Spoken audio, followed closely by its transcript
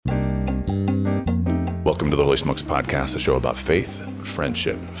Welcome to the Holy Smokes Podcast, a show about faith,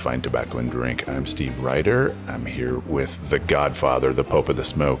 friendship, fine tobacco, and drink. I'm Steve Ryder. I'm here with the Godfather, the Pope of the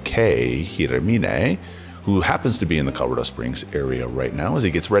Smoke, Kay Hiramine, who happens to be in the Colorado Springs area right now as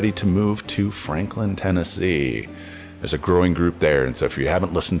he gets ready to move to Franklin, Tennessee. There's a growing group there, and so if you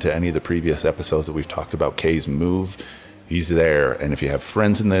haven't listened to any of the previous episodes that we've talked about Kay's move, he's there. And if you have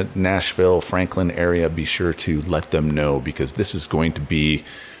friends in the Nashville, Franklin area, be sure to let them know, because this is going to be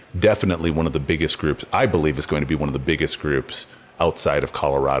definitely one of the biggest groups. I believe is going to be one of the biggest groups outside of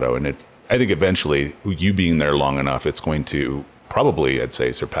Colorado. And I think eventually, you being there long enough, it's going to probably, I'd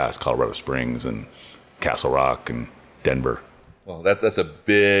say, surpass Colorado Springs and Castle Rock and Denver. Well, that's a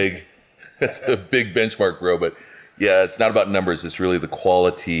big benchmark, bro. But yeah, it's not about numbers. It's really the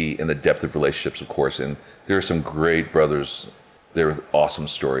quality and the depth of relationships, of course. And there are some great brothers there with awesome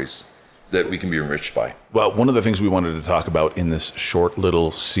stories that we can be enriched by. Well, one of the things we wanted to talk about in this short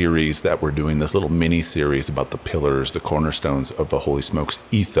little series that we're doing, this little mini series about the pillars, the cornerstones of the Holy Smokes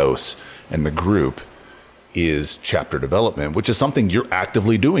ethos and the group, is chapter development, which is something you're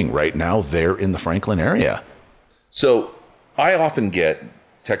actively doing right now there in the Franklin area. So I often get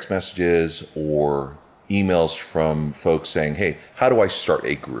text messages or emails from folks saying, hey, how do I start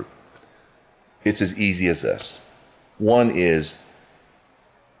a group? It's as easy as this. One is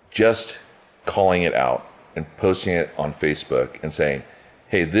just calling it out and posting it on Facebook and saying,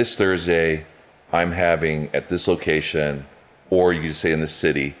 hey, this Thursday I'm having at this location, or you can say in the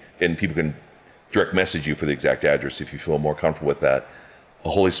city, and people can direct message you for the exact address if you feel more comfortable with that, a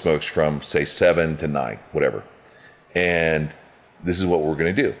Holy Smokes from, say, 7 to 9, whatever. And this is what we're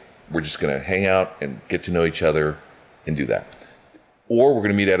going to do. We're just going to hang out and get to know each other and do that. Or we're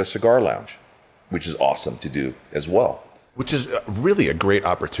going to meet at a cigar lounge, which is awesome to do as well. Which is really a great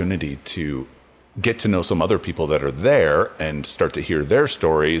opportunity to get to know some other people that are there and start to hear their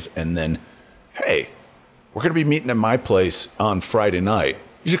stories. And then, hey, we're going to be meeting at my place on Friday night.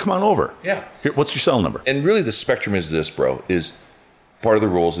 You should come on over. Yeah. Here, what's your cell number? And really the spectrum is this, bro, is part of the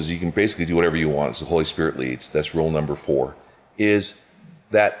rules is you can basically do whatever you want as the Holy Spirit leads. That's rule number 4, is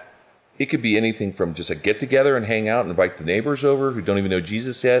that it could be anything from just a get together and hang out and invite the neighbors over who don't even know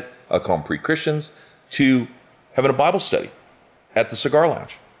Jesus yet. I'll call them pre-Christians, to having a Bible study at the cigar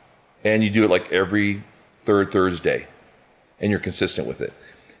lounge. And you do it like every third Thursday, and you're consistent with it.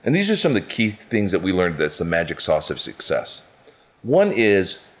 And these are some of the key things that we learned that's the magic sauce of success. One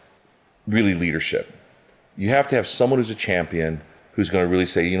is really leadership. You have to have someone who's a champion who's going to really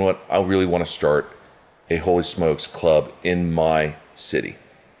say, you know what, I really want to start a Holy Smokes club in my city.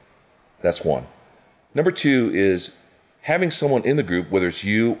 That's one. Number 2 is having someone in the group, whether it's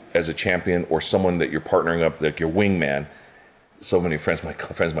you as a champion or someone that you're partnering up, like your wingman. So many friends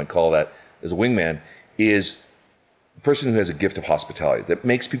might call that as a wingman, is the person who has a gift of hospitality that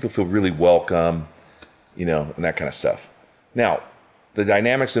makes people feel really welcome, and that kind of stuff. Now, the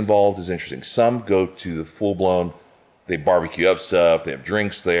dynamics involved is interesting. Some go to the full-blown, they barbecue up stuff, they have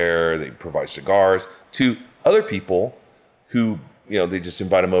drinks there, they provide cigars, to other people who, they just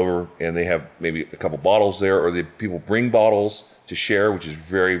invite them over and they have maybe a couple bottles there, or people bring bottles to share, which is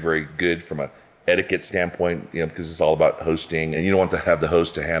very, very good from a etiquette standpoint, because it's all about hosting, and you don't want to have the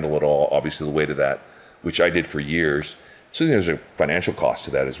host to handle it all, obviously the weight of that, which I did for years. So there's a financial cost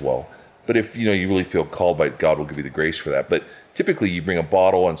to that as well. But if, you really feel called by God, will give you the grace for that. But typically you bring a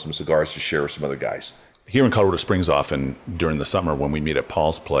bottle and some cigars to share with some other guys. Here in Colorado Springs, often during the summer when we meet at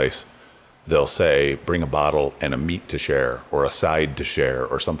Paul's place, they'll say, bring a bottle and a meat to share, or a side to share,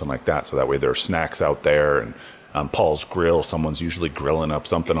 or something like that. So that way there are snacks out there, and on Paul's grill, someone's usually grilling up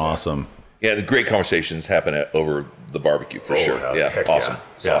something awesome. Yeah, the great conversations happen over the barbecue for sure. Yeah, awesome. Yeah.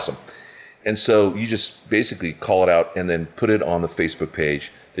 It's awesome. And so you just basically call it out and then put it on the Facebook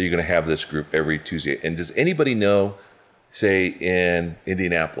page that you're going to have this group every Tuesday. And does anybody know, say, in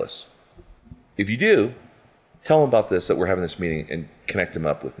Indianapolis? If you do, tell them about this, that we're having this meeting, and connect them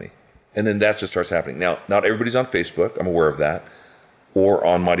up with me. And then that just starts happening. Now, not everybody's on Facebook. I'm aware of that. Or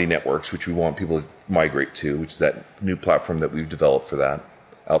on Mighty Networks, which we want people to migrate to, which is that new platform that we've developed for that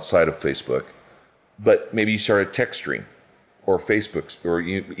outside of Facebook. But maybe you start a text stream or Facebook or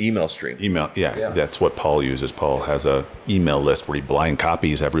email stream. Yeah, that's what Paul uses. Paul has a email list where he blind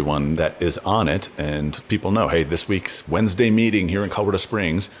copies everyone that is on it, and people know, hey, this week's Wednesday meeting here in Colorado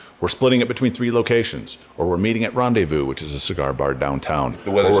Springs, we're splitting it between 3 locations, or we're meeting at Rendezvous, which is a cigar bar downtown. The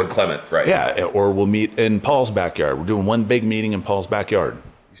weather's inclement, right? Yeah, or we'll meet in Paul's backyard. We're doing one big meeting in Paul's backyard.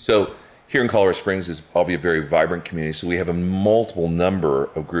 So here in Colorado Springs is probably a very vibrant community, so we have a multiple number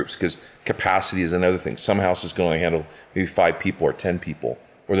of groups, because capacity is another thing. Some houses can only handle maybe 5 people or 10 people,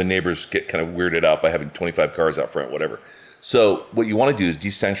 or the neighbors get kind of weirded out by having 25 cars out front, whatever. So what you want to do is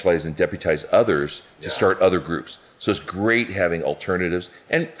decentralize and deputize others to start other groups. So it's great having alternatives.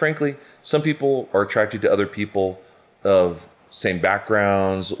 And frankly, some people are attracted to other people of same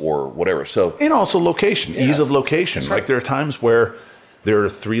backgrounds or whatever. So and also location, ease of location. Right. Like there are times where there are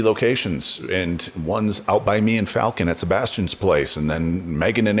 3 locations, and one's out by me in Falcon at Sebastian's place, and then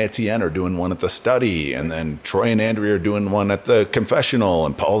Megan and Etienne are doing one at the study, and then Troy and Andrea are doing one at the confessional,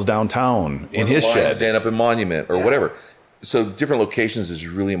 and Paul's downtown in his shed. Stand up in Monument or whatever. So different locations is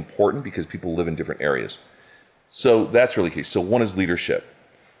really important because people live in different areas. So that's really key. So one is leadership.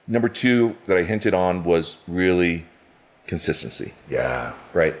 Number 2 that I hinted on was really consistency. Yeah.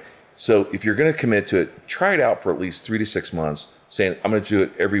 Right. So if you're going to commit to it, try it out for at least 3 to 6 months, saying, I'm going to do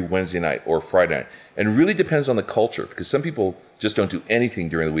it every Wednesday night or Friday night. And it really depends on the culture, because some people just don't do anything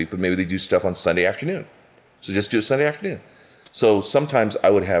during the week, but maybe they do stuff on Sunday afternoon. So just do it Sunday afternoon. So sometimes I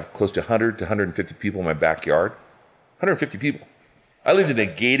would have close to 100 to 150 people in my backyard. 150 people. I lived in a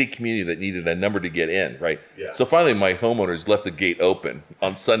gated community that needed a number to get in, right? Yeah. So finally my homeowners left the gate open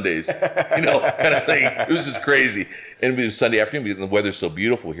on Sundays, kind of thing. It was just crazy. And it was Sunday afternoon because the weather's so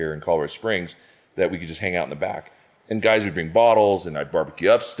beautiful here in Colorado Springs that we could just hang out in the back. And guys would bring bottles, and I'd barbecue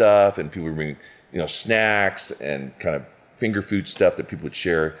up stuff, and people would bring, snacks and kind of finger food stuff that people would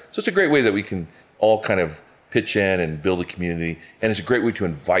share. So it's a great way that we can all kind of pitch in and build a community. And it's a great way to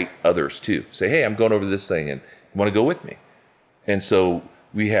invite others too. Say, hey, I'm going over to this thing, and you want to go with me? And so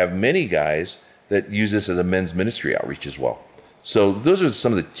we have many guys that use this as a men's ministry outreach as well. So those are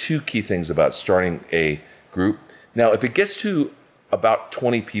some of the 2 key things about starting a group. Now, if it gets to about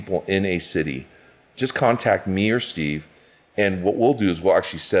 20 people in a city, just contact me or Steve. And what we'll do is we'll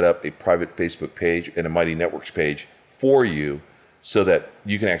actually set up a private Facebook page and a Mighty Networks page for you so that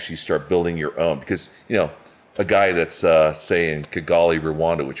you can actually start building your own. Because, a guy that's, say, in Kigali,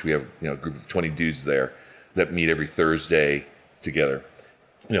 Rwanda, which we have, a group of 20 dudes there that meet every Thursday together.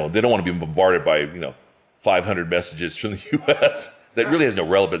 They don't want to be bombarded by, 500 messages from the U.S. that really has no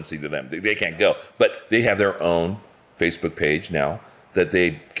relevancy to them. They can't go. But they have their own Facebook page now that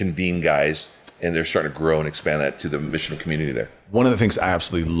they convene guys, and they're starting to grow and expand that to the missional community there. One of the things I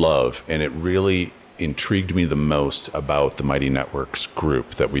absolutely love, and it really intrigued me the most about the Mighty Networks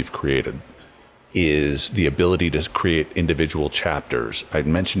group that we've created, is the ability to create individual chapters. I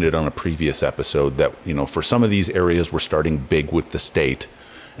mentioned it on a previous episode that, for some of these areas, we're starting big with the state,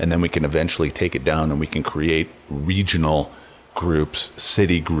 and then we can eventually take it down and we can create regional groups,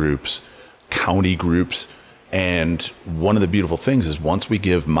 city groups, county groups. And one of the beautiful things is once we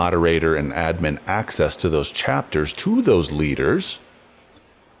give moderator and admin access to those chapters, to those leaders,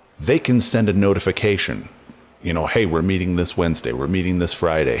 they can send a notification. Hey, we're meeting this Wednesday. We're meeting this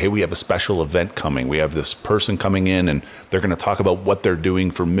Friday. Hey, we have a special event coming. We have this person coming in, and they're going to talk about what they're doing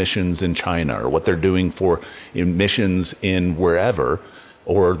for missions in China, or what they're doing for missions in wherever.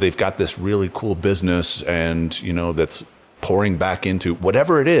 Or they've got this really cool business and, that's pouring back into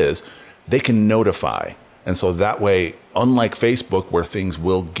whatever it is, they can notify. And so that way, unlike Facebook, where things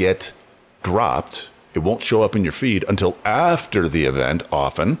will get dropped, it won't show up in your feed until after the event,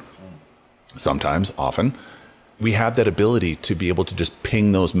 often, we have that ability to be able to just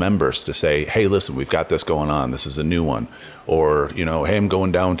ping those members to say, hey, listen, we've got this going on. This is a new one. Or, hey, I'm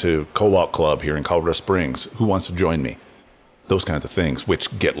going down to Co-op Club here in Colorado Springs. Who wants to join me? Those kinds of things,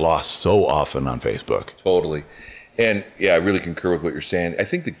 which get lost so often on Facebook. Totally. And yeah, I really concur with what you're saying. I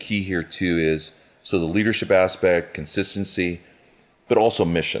think the key here too is, so the leadership aspect, consistency, but also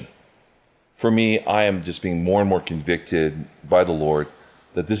mission. For me, I am just being more and more convicted by the Lord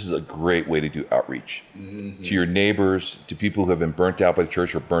that this is a great way to do outreach to your neighbors, to people who have been burnt out by the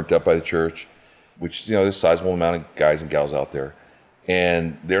church or burnt up by the church, which, there's a sizable amount of guys and gals out there.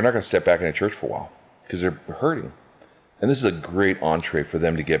 And they're not going to step back in a church for a while because they're hurting. And this is a great entree for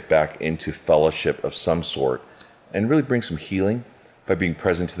them to get back into fellowship of some sort and really bring some healing by being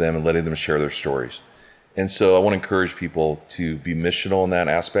present to them and letting them share their stories. And so I want to encourage people to be missional in that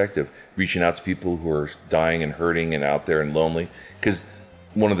aspect of reaching out to people who are dying and hurting and out there and lonely. Because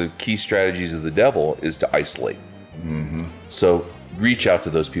one of the key strategies of the devil is to isolate. Mm-hmm. So reach out to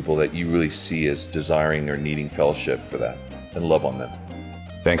those people that you really see as desiring or needing fellowship for that and love on them.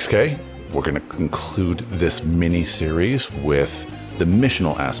 Thanks, Kay. We're going to conclude this mini-series with the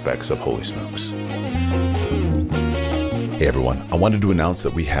missional aspects of Holy Smokes. Hey everyone, I wanted to announce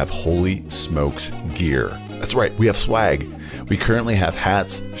that we have Holy Smokes gear. That's right, we have swag. We currently have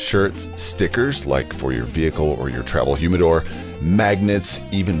hats, shirts, stickers like for your vehicle or your travel humidor, magnets,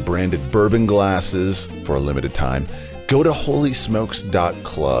 even branded bourbon glasses for a limited time. Go to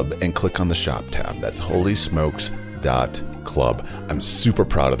holysmokes.club and click on the shop tab. That's holysmokes.club. holysmokes.club. I'm super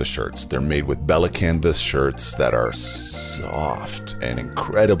proud of the shirts. They're made with Bella Canvas shirts that are soft and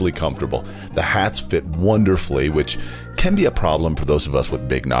incredibly comfortable. The hats fit wonderfully, which can be a problem for those of us with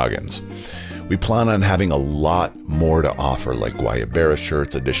big noggins. We plan on having a lot more to offer, like Guayabera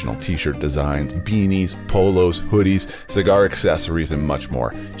shirts, additional t-shirt designs, beanies, polos, hoodies, cigar accessories, and much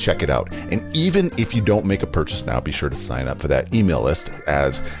more. Check it out. And even if you don't make a purchase now, be sure to sign up for that email list,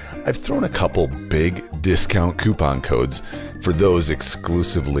 as I've thrown a couple big discount coupon codes for those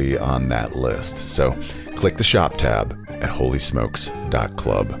exclusively on that list. So click the shop tab at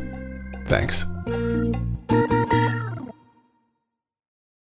holysmokes.club. Thanks.